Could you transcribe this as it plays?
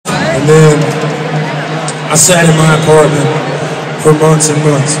And then I sat in my apartment for months and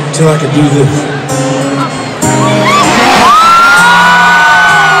months until I could do this.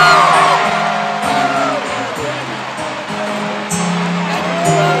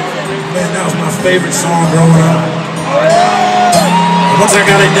 Man, that was my favorite song growing up. And once I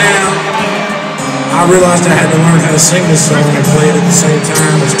got it down, I realized I had to learn how to sing this song and play it at the same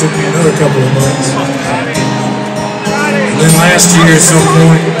time, which took me another couple of months. And then last year at some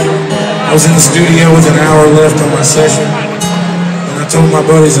point, I was in the studio with an hour left on my session, and I told my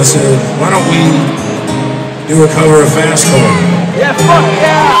buddies, I said, why don't we do a cover of Fast Car? Yeah, fuck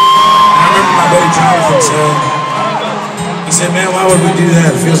yeah! And I remember my buddy Jonathan saying, he said, man, why would we do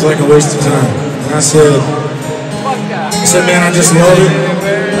that? It feels like a waste of time. And I said, man, I just love it.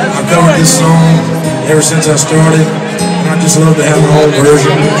 I've covered this song ever since I started, and I just love to have my own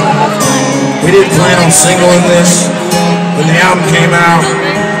version. We didn't plan on singling this. When the album came out,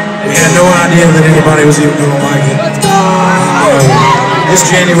 we had no idea that anybody was even going to like it. This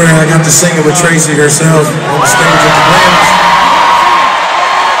January, I got to sing it with Tracy herself on the stage at the Grammys.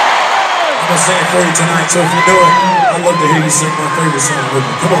 I'm going to sing it for you tonight, so if you know it, I'd love to hear you sing my favorite song with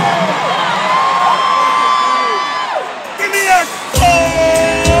me. Come on.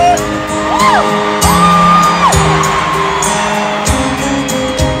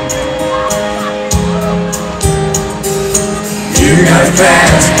 You got a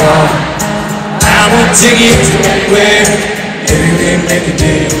fast car, I want to get to anywhere. Maybe we can make a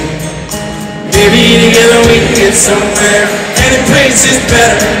deal. Maybe together we can get somewhere. Any place is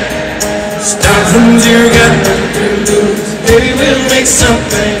better. Start from zero, got nothing to lose. Maybe we'll make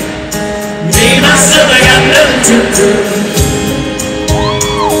something. Me, myself, I got nothing to prove.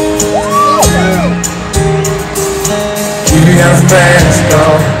 You got a fast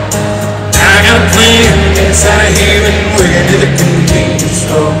car, I got a plan. Inside of here and we're into the convenience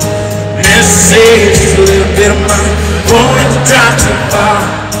store. Necessary, just a little bit of money. Won't have to drive too far.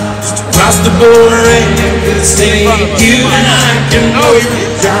 Just across the border and into the city. You and I can both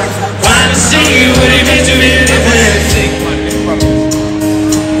drive. Why to see what it means to be anything.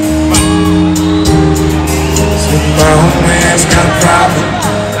 So my old man's got a problem.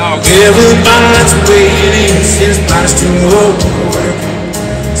 Everybody's waiting. His body's too old for work.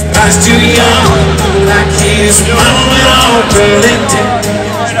 I was too young, like his mama went all collected.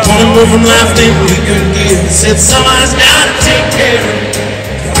 Wanted more from life than we could give. Said somebody's gotta take care of it.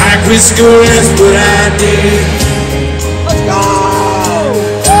 I quit school, that's what I did. Let's go!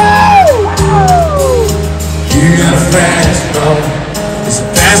 You got a fast car. Is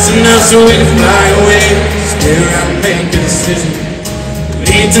it fast enough so we can fly away? Still gotta make a decision.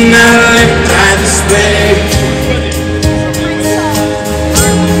 Leave tonight, let me die this way.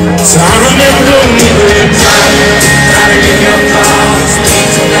 So I remember when we were driving in your car, speed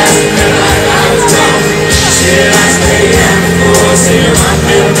so fast and felt like I was wrong. Said I stayed out before, said I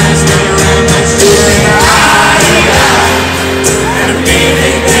felt nice, got around my shoe. And I had a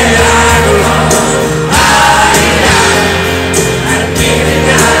feeling that I belong. I had a feeling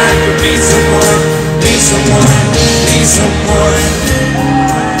that I could be someone, be someone, be someone.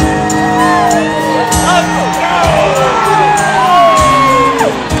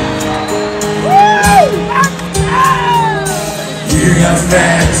 You got a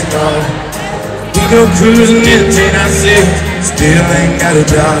fast car. We go cruising, entertain ourselves. Still ain't got a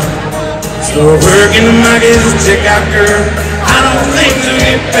job. So we're working the market to check out, girl. I know things will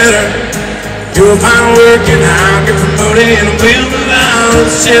get better. You'll find work and I'll get promoted. And we'll move out of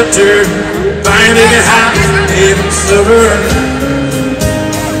the shelter. Buy a big house and live in the suburbs.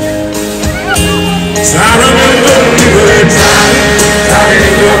 So I remember when we were driving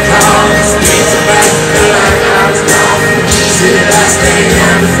in your car. Speed so fast, felt like I was gone. Said I stayed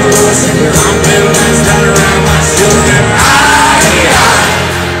down before, said I'm feeling nice, got around my shoulder. And I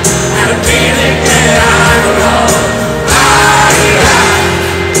had a feeling that I belong. I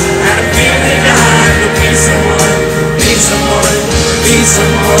had a feeling that I could be someone, be someone, be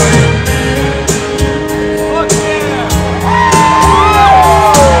someone.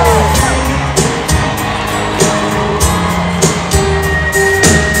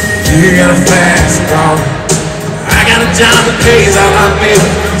 You got a fast car. I got a job that pays all my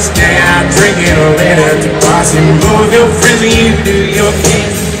bills. Stay out drinking later to boss and more of your friends than you do your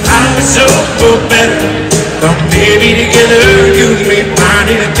kids. I wish so for better. But maybe together you and me find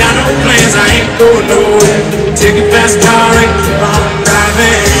it. I got no plans, I ain't going nowhere. Take a fast car and keep on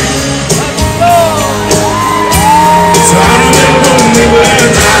driving. So I remember when we were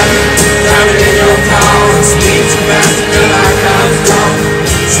driving in your car. And speed so fast, I feel like I was gone.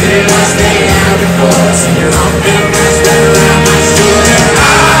 Said I stayed out before, said I'm feeling nice, right around my shoulder.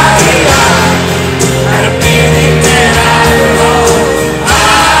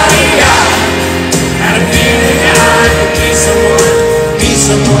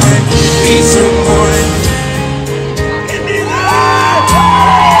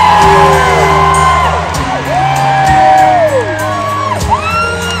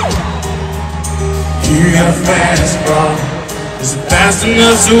 Is it fast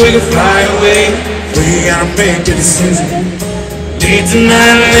enough so we can fly away? We gotta make a decision. Leave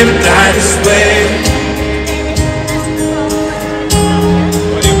tonight, live or die this way.